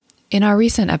In our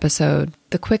recent episode,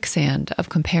 The Quicksand of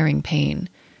Comparing Pain,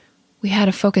 we had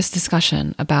a focused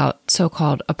discussion about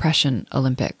so-called oppression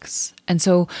Olympics. And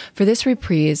so for this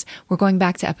reprise, we're going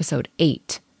back to episode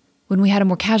 8, when we had a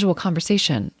more casual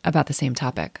conversation about the same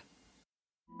topic.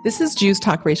 This is Jews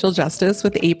Talk Racial Justice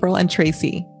with April and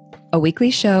Tracy, a weekly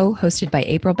show hosted by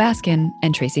April Baskin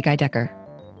and Tracy Guy Decker.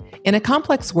 In a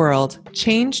complex world,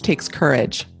 change takes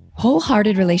courage.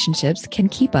 Wholehearted relationships can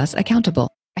keep us accountable.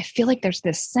 I feel like there's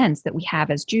this sense that we have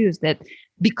as Jews that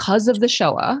because of the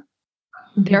Shoah,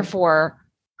 therefore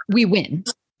we win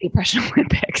the oppression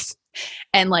Olympics.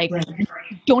 And like,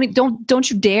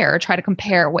 don't you dare try to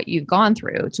compare what you've gone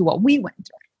through to what we went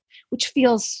through, which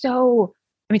feels so,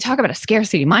 I mean, talk about a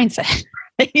scarcity mindset.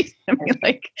 I mean,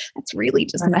 like, that's really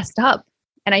just messed up.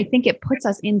 And I think it puts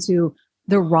us into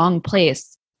the wrong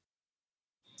place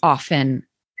often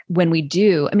when we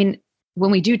do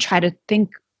try to think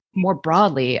more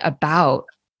broadly about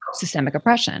systemic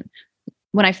oppression.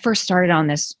 When I first started on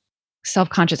this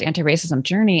self-conscious anti-racism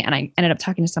journey, and I ended up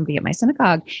talking to somebody at my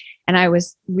synagogue, and I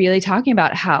was really talking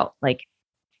about how, like,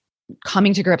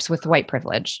 coming to grips with white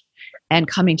privilege and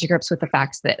coming to grips with the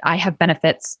facts that I have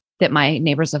benefits that my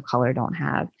neighbors of color don't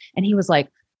have. And he was like,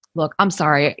 look, I'm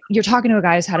sorry, you're talking to a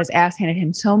guy who's had his ass handed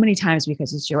him so many times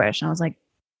because he's Jewish. And I was like,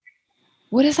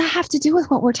 what does that have to do with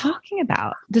what we're talking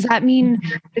about? Does that mean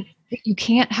that you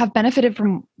can't have benefited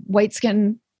from white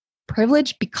skin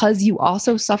privilege because you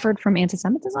also suffered from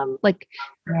anti-Semitism? Like,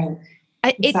 and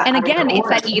again, it's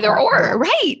that either or,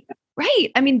 right?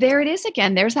 I mean, there it is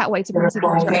again. There's that white supremacy.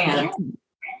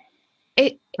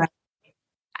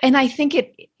 And I think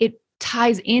it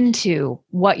ties into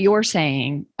what you're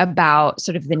saying about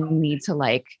sort of the need to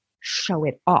like show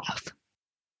it off,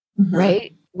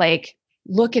 right? Like,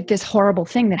 look at this horrible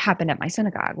thing that happened at my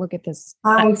synagogue. Look at this.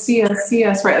 I see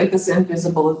us, right? Like this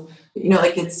invisible,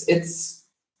 like it's,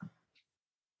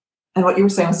 and what you were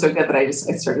saying was so good that I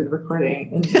started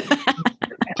recording and it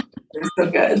was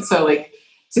so good. So like,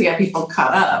 to get people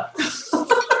caught up,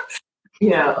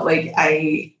 like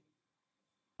I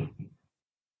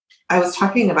was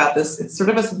talking about this, it's sort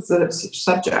of a sensitive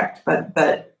subject, but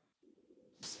that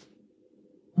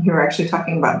you were actually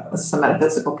talking about some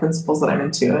metaphysical principles that I'm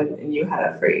into, and you had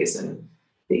a phrase and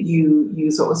that you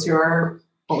use. What was your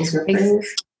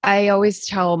phrase? I always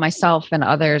tell myself and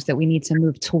others that we need to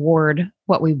move toward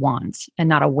what we want and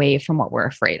not away from what we're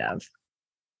afraid of.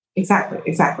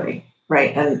 Exactly.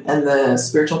 Right. And the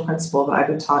spiritual principle that I've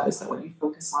been taught is that what you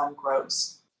focus on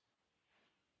grows.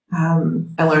 I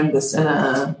learned this in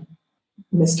a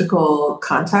mystical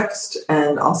context,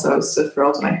 and also I was so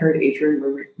thrilled when I heard Adrienne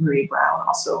Maree Brown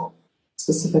also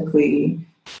specifically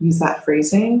use that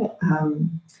phrasing.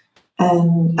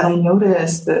 And I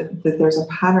noticed that there's a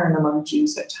pattern among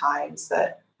Jews at times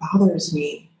that bothers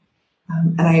me.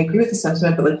 And I agree with the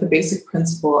sentiment, but like the basic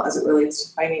principle as it relates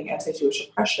to fighting anti-Jewish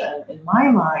oppression, in my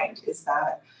mind, is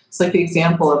that it's like the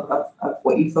example of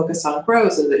what you focus on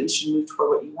grows, and that you should move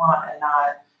toward what you want and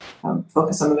not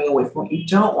focus on moving away from what you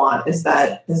don't want. Is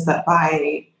that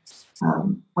by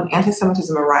when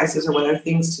anti-Semitism arises or when there are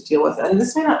things to deal with, and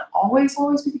this may not always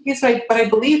be the case, but I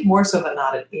believe more so than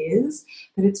not it is,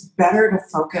 that it's better to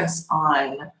focus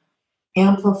on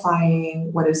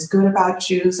amplifying what is good about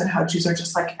Jews and how Jews are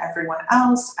just like everyone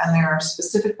else. And there are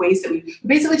specific ways that we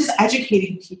basically just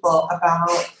educating people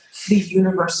about the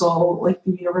universal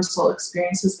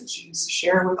experiences that Jews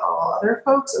share with all other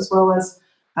folks, as well as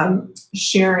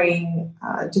sharing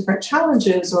different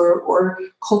challenges or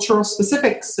cultural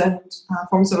specifics and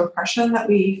forms of oppression that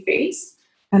we face,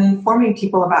 and informing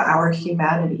people about our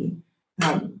humanity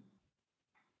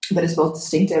that is both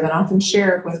distinctive and often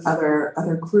shared with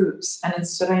other groups. And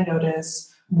instead I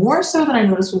notice, more so than I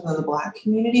notice within the Black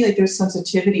community, like there's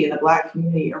sensitivity in the Black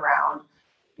community around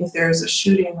if there's a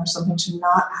shooting or something to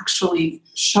not actually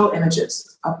show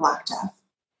images of Black death.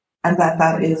 And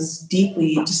that is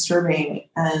deeply disturbing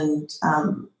and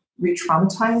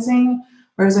re-traumatizing.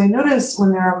 Whereas I notice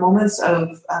when there are moments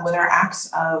of, when there are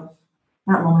acts of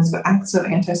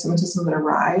anti-Semitism that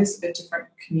arise at different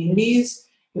communities,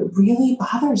 it really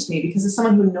bothers me, because as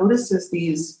someone who notices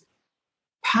these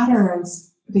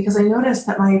patterns, because I notice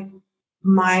that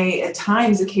at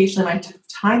times, occasionally, my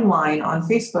timeline on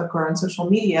Facebook or on social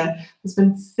media has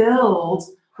been filled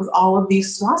with all of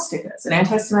these swastikas and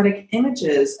anti-Semitic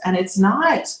images, and it's not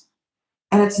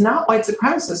white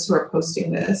supremacists who are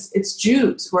posting this. It's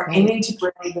Jews who are aiming to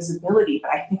bring visibility,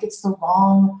 but I think it's the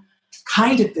wrong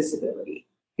kind of visibility,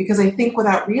 because I think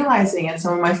without realizing it,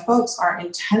 some of my folks are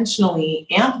intentionally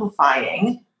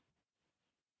amplifying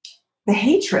the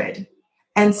hatred,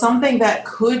 and something that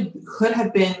could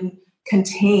have been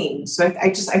contained. So I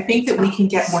think that we can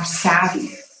get more savvy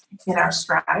in our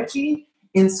strategy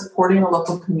in supporting a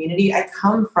local community. I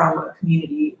come from a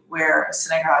community where a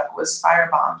synagogue was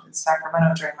firebombed in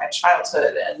Sacramento during my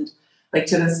childhood. And like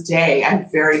to this day, I'm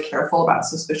very careful about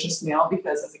suspicious mail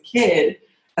because as a kid,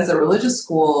 as a religious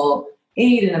school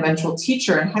aide and eventual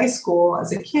teacher in high school,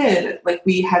 as a kid, like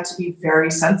we had to be very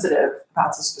sensitive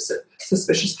about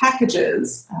suspicious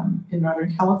packages in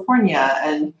Northern California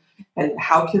and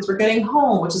how kids were getting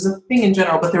home, which is a thing in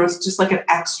general, but there was just like an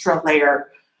extra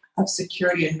layer of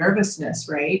security and nervousness,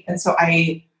 right? And so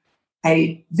I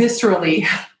viscerally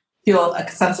feel a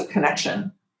sense of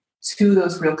connection to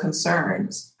those real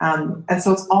concerns. And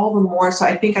so it's all the more, so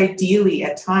I think ideally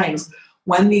at times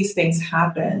when these things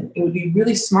happen, it would be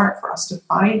really smart for us to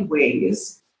find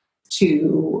ways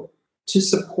to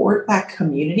support that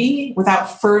community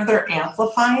without further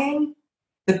amplifying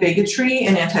the bigotry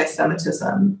and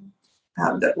anti-Semitism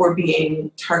that we're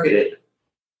being targeted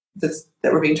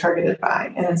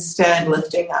by, and instead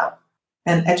lifting up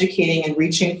and educating and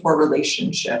reaching for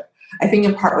relationship. I think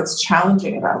in part what's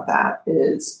challenging about that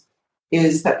is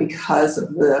that because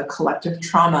of the collective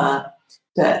trauma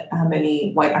that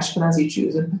many white Ashkenazi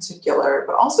Jews in particular,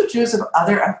 but also Jews of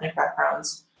other ethnic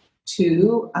backgrounds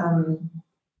too,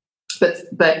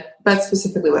 but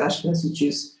specifically what Ashkenazi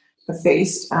Jews have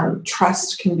faced,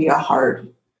 trust can be a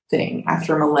hard thing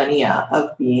after millennia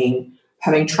of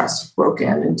having trust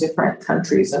broken in different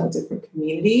countries and different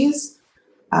communities.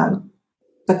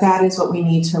 But that is what we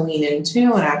need to lean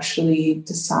into and actually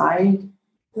decide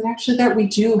that we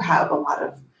do have a lot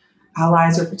of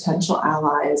allies or potential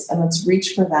allies, and let's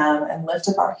reach for them and lift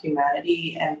up our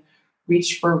humanity and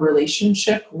reach for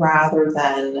relationship rather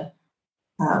than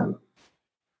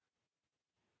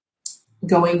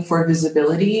going for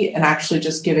visibility and actually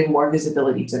just giving more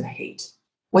visibility to the hate.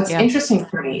 What's interesting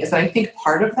for me is that I think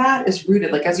part of that is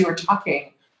rooted, like as you were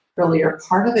talking earlier,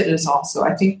 part of it is also,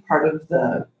 I think part of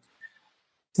the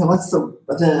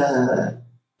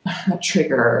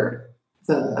trigger,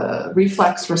 the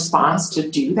reflex response to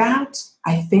do that,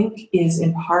 I think is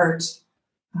in part,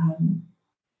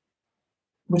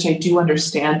 which I do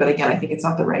understand, but again, I think it's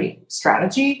not the right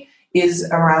strategy, is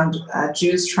around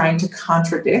Jews trying to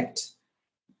contradict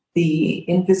the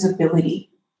invisibility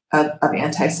of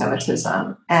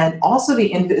anti-Semitism and also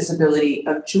the invisibility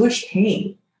of Jewish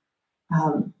pain.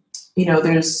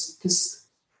 There's this,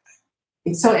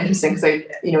 it's so interesting because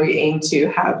we aim to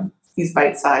have these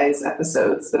bite-sized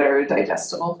episodes that are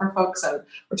digestible for folks. And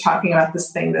we're talking about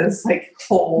this thing that is like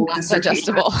whole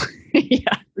digestible.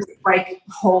 Yeah. Like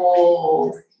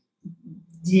whole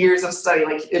years of study,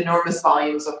 like enormous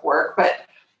volumes of work. But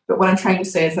what I'm trying to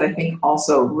say is that I think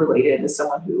also related as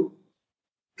someone who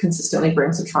consistently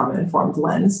brings a trauma-informed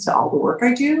lens to all the work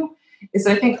I do, is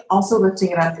I think also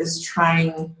lifting it up is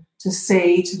trying to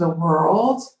say to the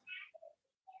world,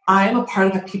 I am a part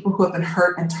of the people who have been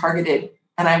hurt and targeted,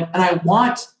 and I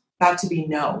want that to be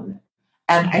known.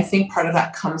 And I think part of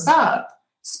that comes up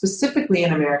specifically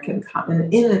in an American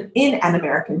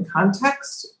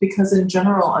context, because in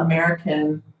general,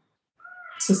 American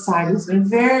society has been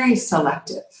very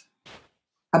selective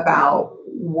about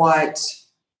what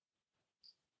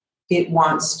it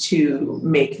wants to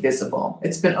make visible.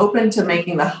 It's been open to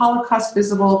making the Holocaust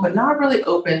visible, but not really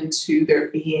open to there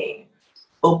being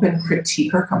open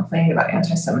critique or complaining about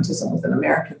anti-Semitism within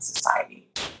American society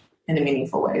in a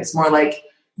meaningful way. It's more like,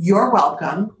 you're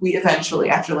welcome. We eventually,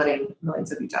 after letting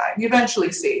millions of you die, we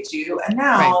eventually saved you. And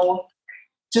now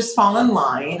just fall in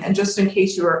line. And just in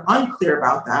case you are unclear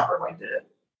about that, we're going to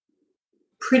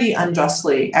pretty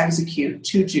unjustly execute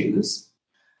 2 Jews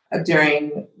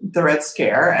during the Red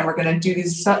Scare. And we're going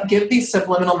to give these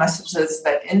subliminal messages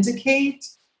that indicate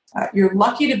you're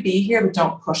lucky to be here, but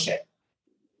don't push it.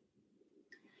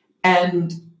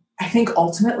 And I think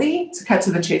ultimately, to cut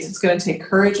to the chase, it's going to take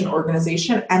courage and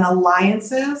organization and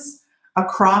alliances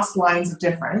across lines of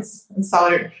difference and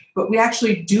solidarity. But we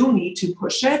actually do need to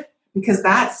push it, because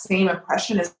that same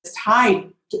oppression is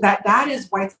tied to that is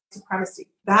white supremacy.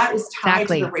 That is tied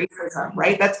to the racism,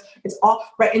 right? It's all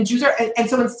right. And Jews are, and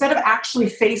so instead of actually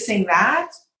facing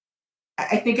that,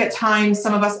 I think at times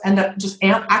some of us end up just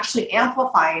actually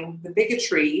amplifying the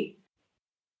bigotry.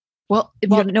 Well,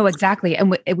 no, exactly.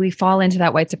 And we fall into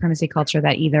that white supremacy culture,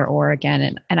 that either or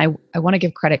again. And I want to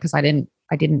give credit, because I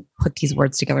didn't put these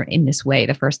words together in this way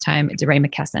the first time. DeRay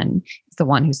McKesson is the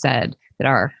one who said that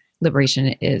our liberation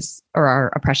is, or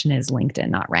our oppression is linked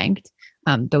and not ranked.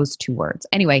 Those 2 words.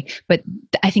 Anyway, but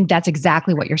I think that's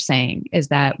exactly what you're saying, is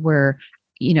that we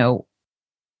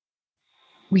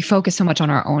focus so much on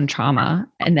our own trauma,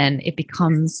 and then it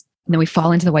becomes And then we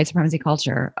fall into the white supremacy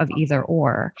culture of either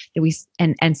or that we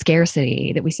and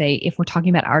scarcity that we say, if we're talking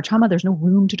about our trauma, there's no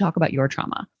room to talk about your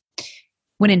trauma.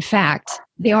 When in fact,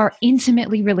 they are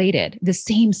intimately related. The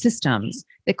same systems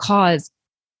that cause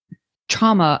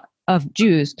trauma of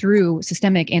Jews through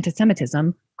systemic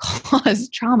anti-Semitism cause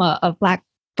trauma of Black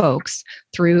folks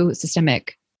through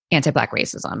systemic anti-Black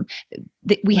racism.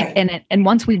 And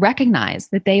once we recognize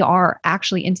that they are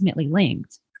actually intimately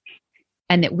linked,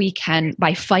 and that we can,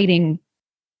 by fighting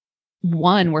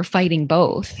one, we're fighting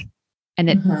both, and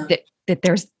that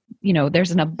there's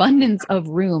an abundance of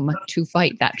room to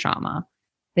fight that trauma.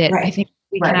 That I think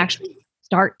we can actually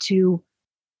start to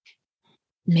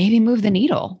maybe move the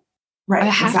needle. Right. I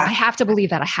have to believe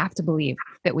that. I have to believe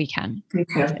that we can.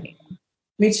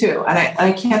 Me too. And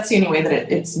I can't see any way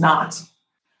that it's not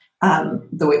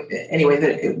any way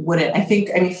that it wouldn't. I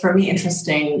mean, for me,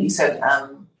 interesting, you said,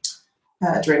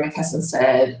 Dre McKesson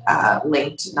said,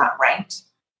 linked, not ranked,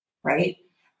 right?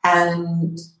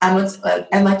 And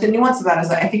like the nuance of that is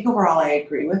that I think overall I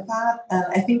agree with that. And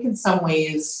I think in some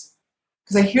ways,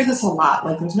 because I hear this a lot,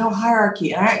 like there's no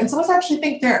hierarchy. And some of us actually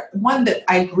think one that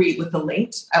I agree with the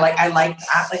linked. I like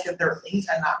that, like that they're linked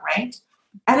and not ranked.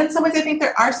 And in some ways I think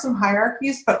there are some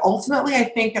hierarchies, but ultimately I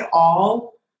think it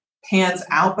all pans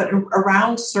out, but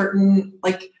around certain,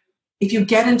 like if you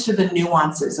get into the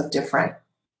nuances of different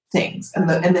things and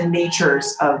the nature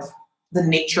of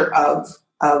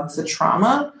the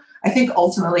trauma, I think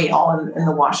ultimately all in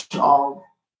the wash, it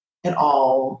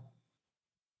all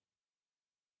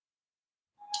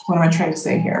what am I trying to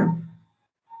say here?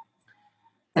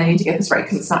 And I need to get this right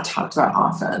because it's not talked about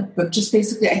often, but just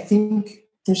basically I think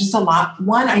there's just a lot,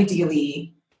 one,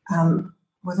 ideally,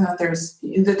 that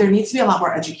there needs to be a lot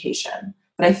more education.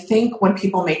 But I think when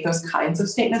people make those kinds of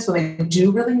statements, when they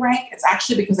do really rank, it's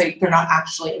actually because they're not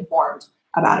actually informed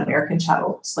about American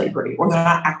chattel slavery, or they're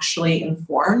not actually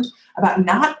informed about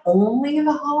not only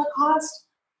the Holocaust,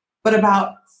 but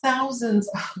about thousands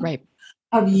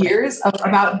of years,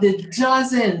 about the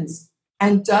dozens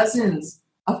and dozens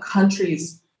of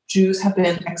countries Jews have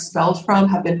been expelled from,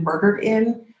 have been murdered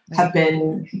in, have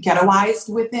been ghettoized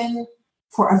within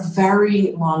for a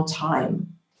very long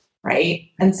time, right?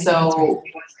 And so,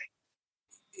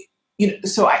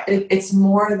 it's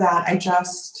more that I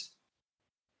just,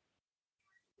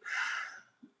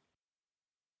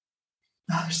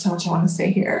 there's so much I want to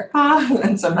say here.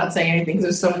 And so I'm not saying anything because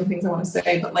there's so many things I want to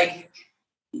say, but like,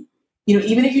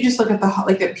 even if you just look at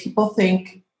that people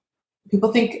think,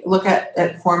 look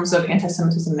at forms of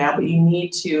anti-Semitism now, but you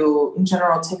need to, in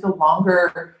general, take a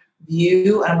longer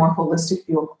view and a more holistic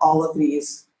view of all of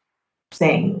these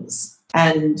things.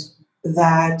 And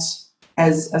that,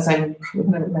 as I'm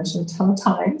probably going to mention a ton of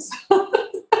times,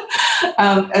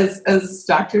 as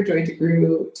Dr. Joy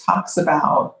DeGruy talks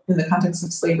about in the context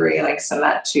of slavery, and I extend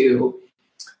that to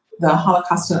the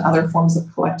Holocaust and other forms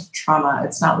of collective trauma,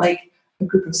 it's not like a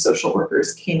group of social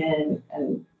workers came in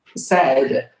and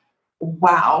said,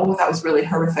 wow, that was really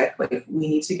horrific. Like, we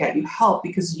need to get you help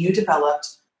because you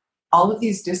developed all of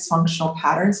these dysfunctional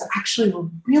patterns that actually were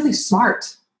really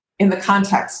smart in the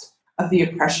context of the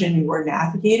oppression you were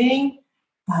navigating,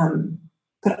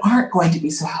 but aren't going to be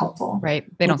so helpful. Right.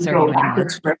 They don't serve you anymore.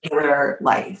 Regular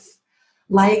life,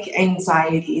 like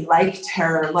anxiety, like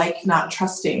terror, like not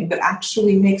trusting, that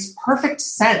actually makes perfect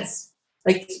sense.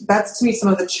 Like, that's to me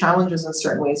some of the challenges in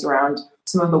certain ways around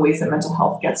some of the ways that mental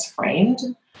health gets framed.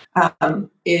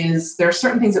 Is there are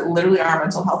certain things that literally are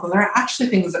mental health, and there are actually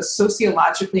things that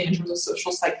sociologically, in terms of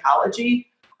social psychology,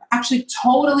 are actually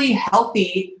totally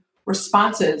healthy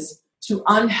responses to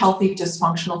unhealthy,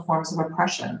 dysfunctional forms of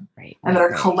oppression, and that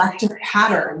are collective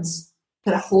patterns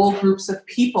that whole groups of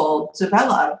people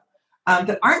develop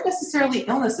that aren't necessarily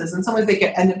illnesses. In some ways, they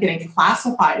end up getting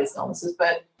classified as illnesses,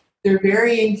 but they're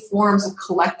varying forms of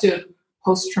collective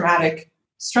post-traumatic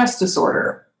stress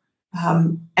disorder.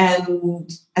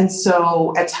 And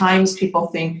so at times people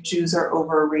think Jews are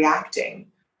overreacting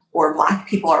or Black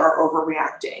people are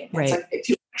overreacting. Right. It's like, if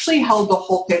you actually held the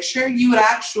whole picture, you would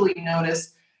actually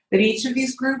notice that each of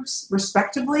these groups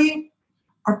respectively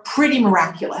are pretty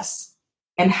miraculous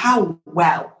in how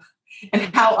well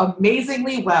and how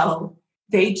amazingly well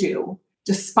they do,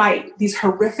 despite these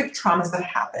horrific traumas that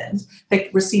happened,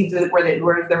 that received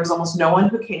where there was almost no one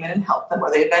who came in and helped them, or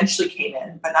they eventually came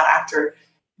in, but not after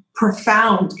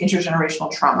profound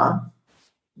intergenerational trauma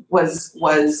was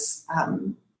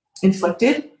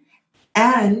inflicted,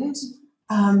 and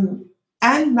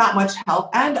not much help,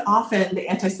 and often the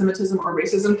anti-Semitism or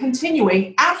racism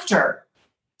continuing after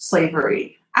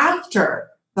slavery, after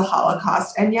the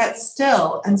Holocaust, and yet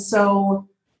still. And so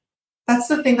that's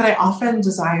the thing that I often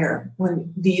desire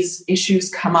when these issues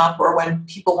come up or when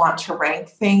people want to rank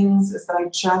things, is that I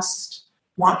just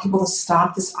want people to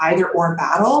stop this either or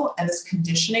battle and this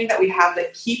conditioning that we have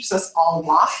that keeps us all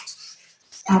locked,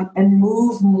 and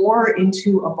move more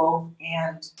into a both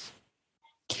and.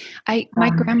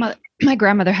 My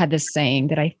grandmother had this saying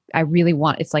that I really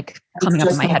want, it's like coming up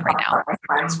in my head right now. My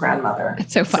friend's grandmother.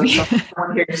 It's so funny. So I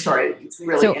want to hear your story. It's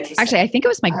really interesting. Actually, I think it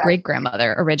was my great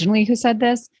grandmother originally who said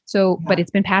this. So, but it's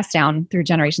been passed down through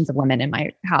generations of women in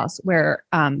my house where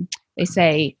they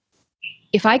say,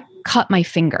 if I cut my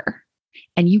finger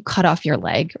and you cut off your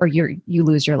leg or you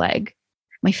lose your leg,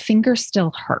 my finger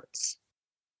still hurts.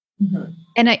 Mm-hmm.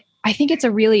 And I think it's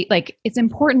a really, like, it's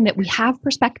important that we have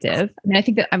perspective. I mean, I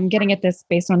think that I'm getting at this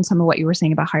based on some of what you were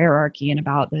saying about hierarchy and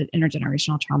about the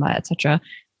intergenerational trauma, et cetera.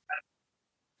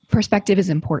 Perspective is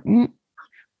important,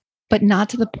 but not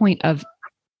to the point of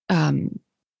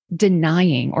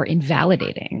denying or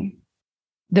invalidating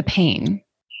the pain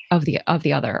of the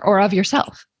other or of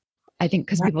yourself. I think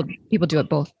because people do it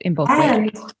both in both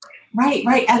ways.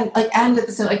 Right. And at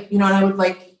the same, like, you know, and I would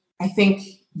I think,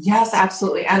 yes,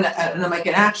 absolutely. And I'm like,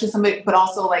 and actually somebody, but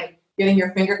also like getting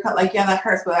your finger cut, like, yeah, that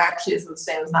hurts, but actually isn't the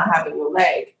same as not having your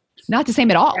leg. Not the same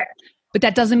at all. Right. But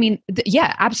that doesn't mean,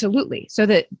 yeah, absolutely. So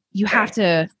that you have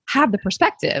to have the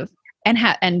perspective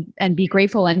and be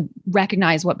grateful and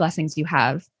recognize what blessings you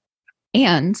have.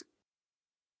 And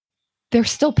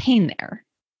there's still pain there.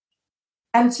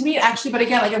 And to me, actually, but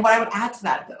again, like, what I would add to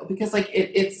that though, because like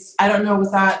it's, I don't know,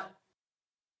 was that,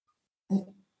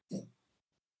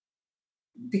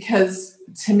 because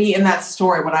to me in that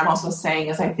story, what I'm also saying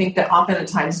is I think that often at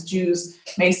times Jews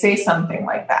may say something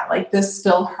like that, like, this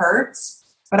still hurts,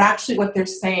 but actually what they're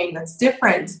saying that's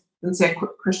different than, say, a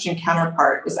Christian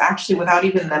counterpart is actually, without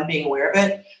even them being aware of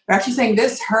it, they're actually saying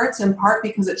this hurts in part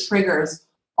because it triggers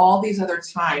all these other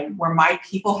times where my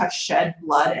people have shed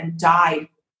blood and died,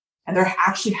 and there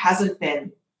actually hasn't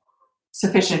been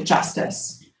sufficient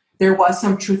justice. There was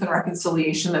some truth and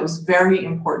reconciliation that was very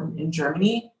important in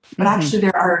Germany, but actually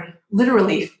there are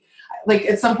literally, like,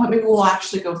 at some point maybe we'll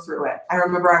actually go through it. I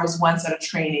remember I was once at a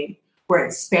training where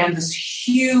it spanned this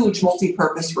huge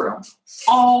multi-purpose room.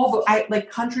 All the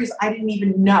countries I didn't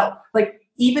even know. Like,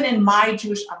 even in my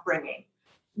Jewish upbringing,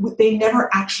 they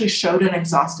never actually showed an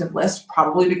exhaustive list,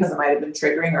 probably because it might have been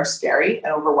triggering or scary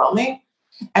and overwhelming.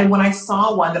 And when I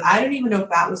saw one that I didn't even know if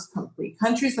that was complete,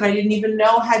 countries that I didn't even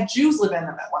know had Jews live in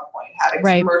them at one point,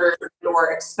 had murdered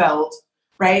or expelled,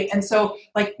 right? And so,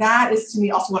 like, that is to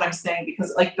me also what I'm saying,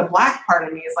 because like the Black part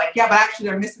of me is like, yeah, but actually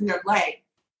they're missing their leg.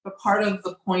 But part of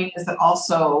the point is that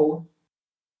also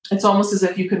it's almost as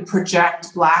if you could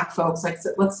project Black folks, like,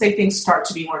 let's say things start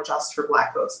to be more just for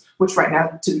Black folks, which right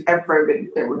now, to everybody,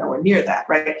 they were nowhere near that,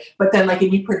 right? But then, like,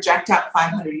 if you project out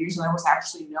 500 years and there was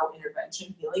actually no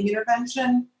intervention, healing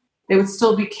intervention, they would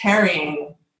still be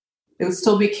carrying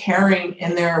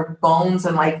in their bones,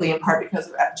 and likely in part because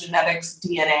of epigenetics,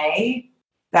 DNA,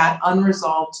 that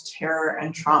unresolved terror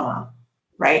and trauma,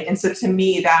 right? And so to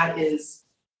me, that is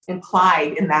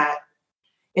implied in that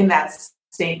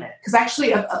statement, because actually,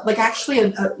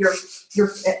 your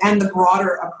and the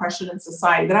broader oppression in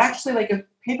society, that actually, like, a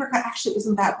paper cut actually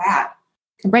isn't that bad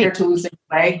compared to losing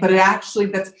a leg, but it actually,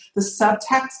 that's the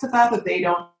subtext of that they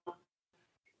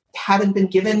haven't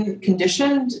been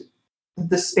conditioned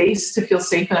the space to feel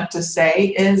safe enough to say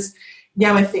is,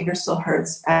 yeah, my finger still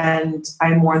hurts, and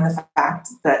I mourn the fact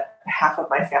that half of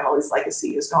my family's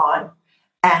legacy is gone,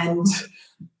 and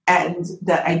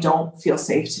that I don't feel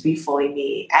safe to be fully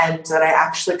me, and that I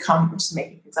actually come from, just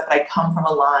making things up, but I come from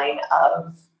a line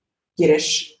of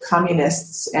Yiddish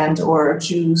communists and or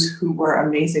Jews who were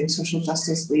amazing social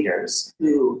justice leaders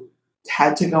who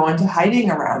had to go into hiding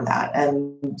around that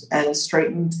and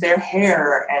straightened their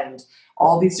hair, and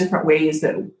all these different ways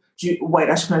that white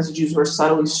Ashkenazi Jews were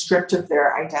subtly stripped of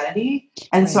their identity.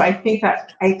 And so I think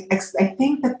that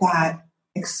that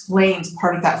explains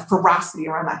part of that ferocity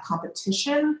around that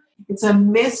competition. It's a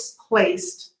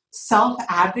misplaced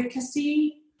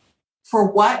self-advocacy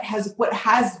for what has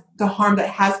the harm that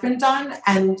has been done,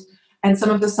 and some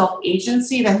of the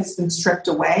self-agency that has been stripped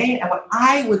away. And what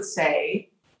I would say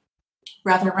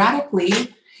rather radically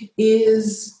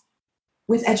is,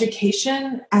 with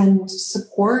education and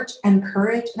support and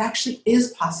courage, it actually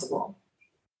is possible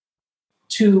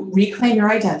to reclaim your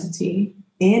identity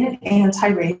in an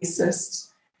anti-racist,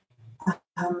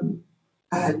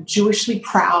 Jewishly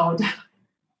proud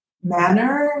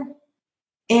manner,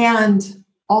 and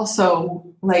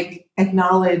also, like,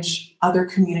 acknowledge other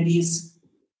communities'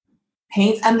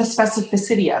 pains and the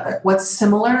specificity of it, what's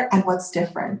similar and what's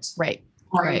different. Right.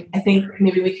 I think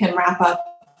maybe we can wrap up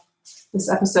this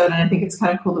episode, and I think it's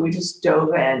kind of cool that we just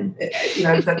dove in.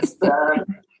 That's the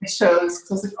shows.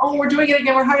 So I was like, oh, we're doing it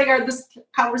again. We're having this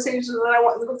conversation that I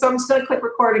want. So I'm just going to click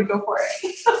record and go for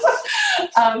it.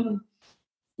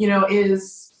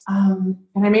 And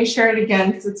I may share it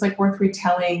again because it's like worth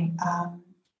retelling.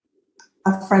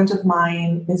 A friend of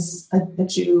mine is a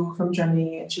Jew from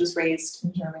Germany, and she was raised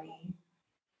in Germany.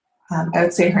 I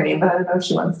would say her name, but I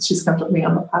don't know if she's come with me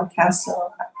on the podcast.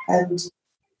 So,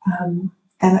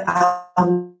 and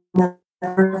I'll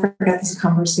never forget this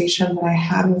conversation that I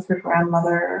had with her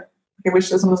grandmother. I wish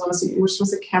this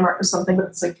was a camera or something, but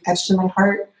it's like etched in my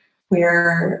heart,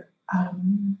 where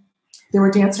there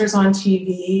were dancers on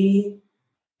TV.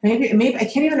 Maybe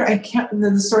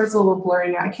the story's a little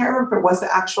blurry now. I can't remember if it was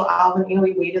the actual Alvin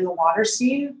Ailey Wade in the Water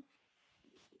scene.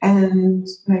 And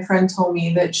my friend told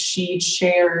me that she'd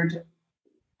shared,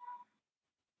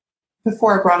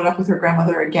 before I brought it up with her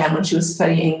grandmother again, when she was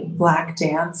studying Black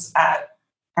dance at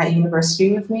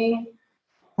university with me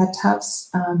at Tufts.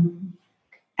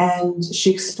 And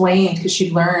she explained, because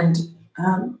she'd learned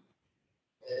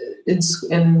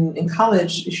in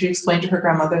college, she explained to her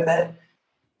grandmother that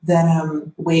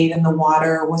Wade in the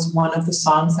Water was one of the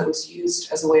songs that was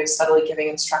used as a way of subtly giving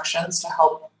instructions to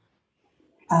help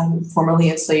formerly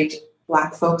enslaved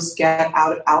Black folks get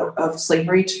out of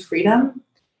slavery to freedom.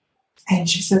 And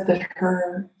she said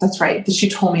that's right, that she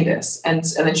told me this, and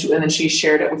then she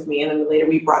shared it with me, and then later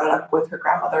we brought it up with her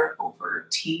grandmother over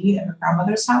tea at her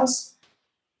grandmother's house.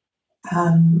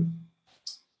 And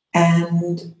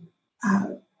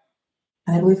I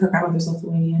believe her grandmother's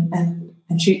Lithuanian, and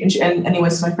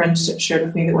anyways, my friend shared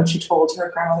with me that when she told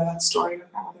her grandmother that story, her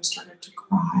grandmother started to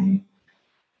cry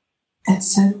and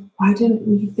said, "Why didn't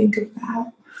we think of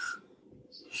that?"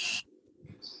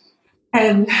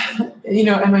 And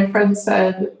and my friend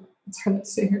said, it's hard to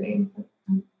say her name, but,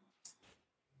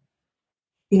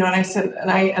 and I said,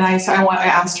 I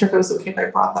asked her if it was okay if I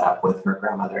brought that up with her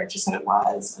grandmother, and she said it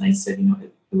was. And I said,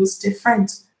 it was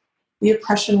different. The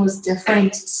oppression was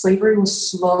different. Slavery was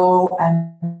slow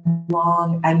and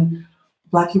long, and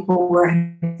Black people were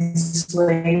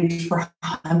enslaved for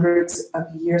hundreds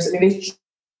of years. I mean, they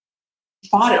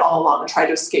fought it all along and tried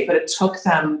to escape, but it took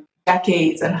them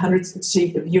decades and hundreds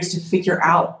of years to figure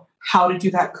out how to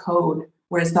do that code,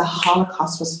 whereas the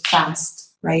Holocaust was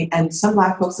fast, right? And some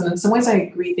Black folks, and in some ways I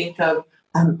agree, think of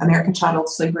American chattel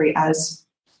slavery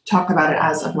talk about it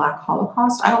as a Black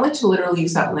Holocaust. I don't like to literally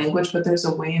use that language, but there's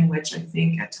a way in which I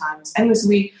think at times, anyways,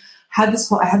 I had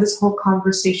this whole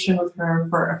conversation with her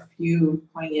for a few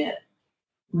poignant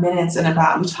minutes, and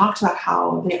we talked about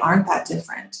how they aren't that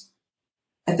different,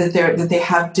 and that they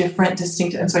have different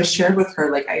distinct. And so I shared with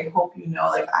her, like, I hope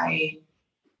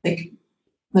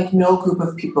no group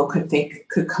of people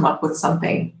could come up with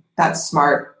something that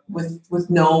smart with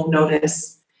no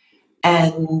notice,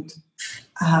 and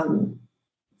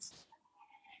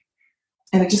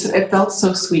it felt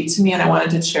so sweet to me, and I wanted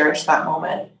to cherish that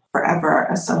moment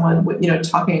forever as someone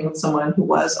talking with someone who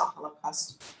was a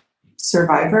Holocaust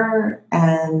survivor,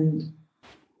 and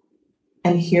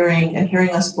hearing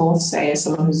us both say, as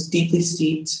someone who's deeply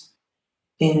steeped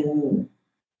in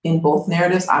both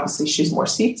narratives. Obviously, she's more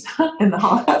steeped in the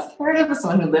Holocaust narrative as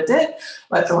someone who lived it,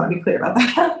 but I want to be clear about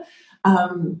that.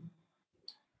 But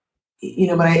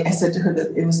I said to her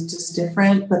that it was just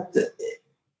different, but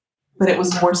it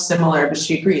was more similar. But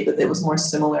she agreed that it was more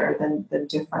similar than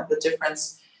different. The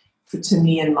difference to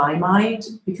me in my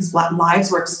mind, because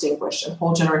lives were extinguished and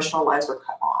whole generational lives were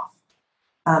cut off,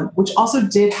 which also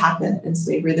did happen in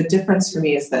slavery. The difference for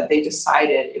me is that they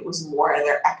decided it was more in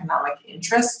their economic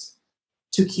interest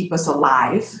to keep us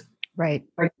alive, right?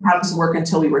 Like have us work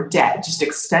until we were dead, just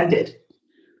extended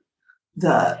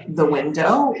the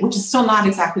window, which is still not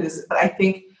exactly this, but I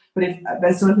think,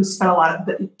 as someone who spent a lot of,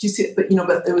 but do you see it? But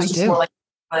it was just more like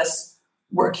this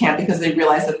work camp, because they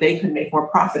realized that they could make more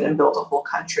profit and build a whole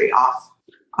country off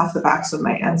the backs of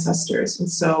my ancestors. And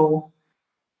so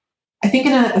I think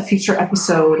in a future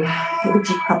episode, we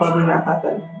should probably wrap up,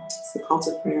 and it's the call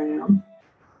to prayer now.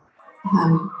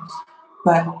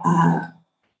 But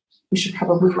we should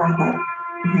probably wrap up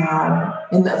now.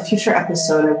 In the future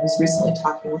episode, I was recently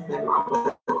talking with my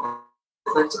mom.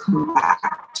 I'd like to come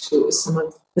back to some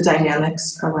of the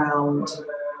dynamics around,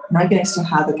 and I guess to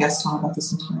have a guest talk about this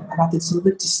sometime, about some of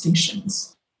the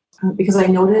distinctions. Because I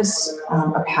notice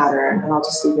a pattern, and I'll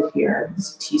just leave it here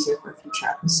as a teaser for a future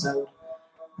episode,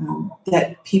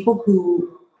 that people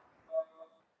who,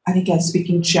 and again,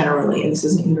 speaking generally, and this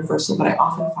isn't universal, but I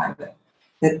often find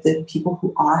that the people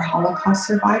who are Holocaust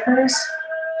survivors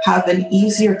have an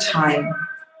easier time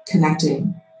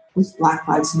connecting with Black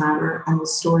Lives Matter and the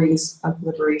stories of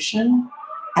liberation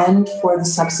And for the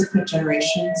subsequent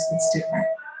generations, it's different.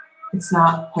 It's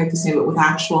not quite the same, but with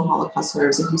actual Holocaust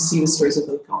survivors, if you see the stories of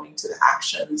them going to the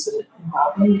actions and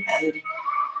involving,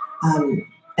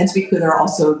 and to be clear, there are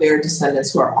also their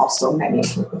descendants who are also many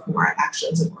who are at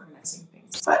actions and organizing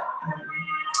things. But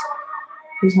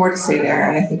there's more to say there,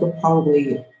 and I think we're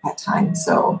probably at time.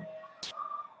 So,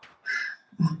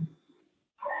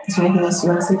 is there anything else you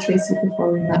want to say, Tracy,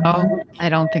 before we wrap up? No, I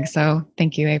don't think so.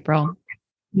 Thank you, April.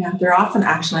 Yeah, there are often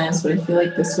action items, but I feel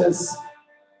like there's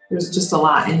just a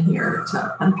lot in here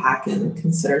to unpack and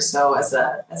consider. So as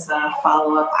a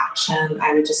follow-up action,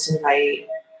 I would just invite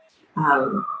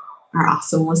our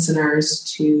awesome listeners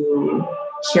to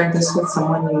share this with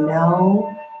someone you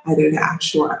know, either the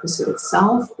actual episode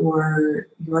itself or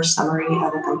your summary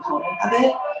of a component of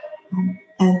it,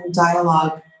 and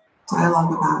dialogue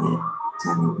about it.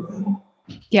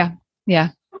 Yeah.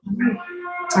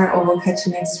 All right, well, we'll catch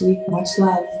you next week. Much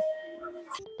love.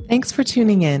 Thanks for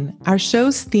tuning in. Our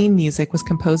show's theme music was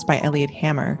composed by Elliot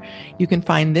Hammer. You can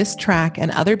find this track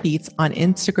and other beats on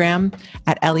Instagram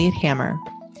at Elliot Hammer.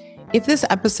 If this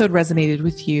episode resonated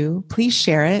with you, please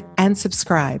share it and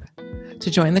subscribe.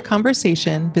 To join the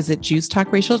conversation, visit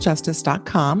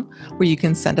JewsTalkRacialJustice.com, where you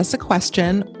can send us a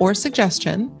question or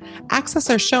suggestion, access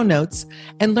our show notes,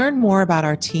 and learn more about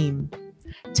our team.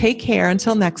 Take care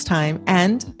until next time,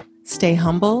 and stay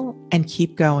humble and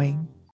keep going.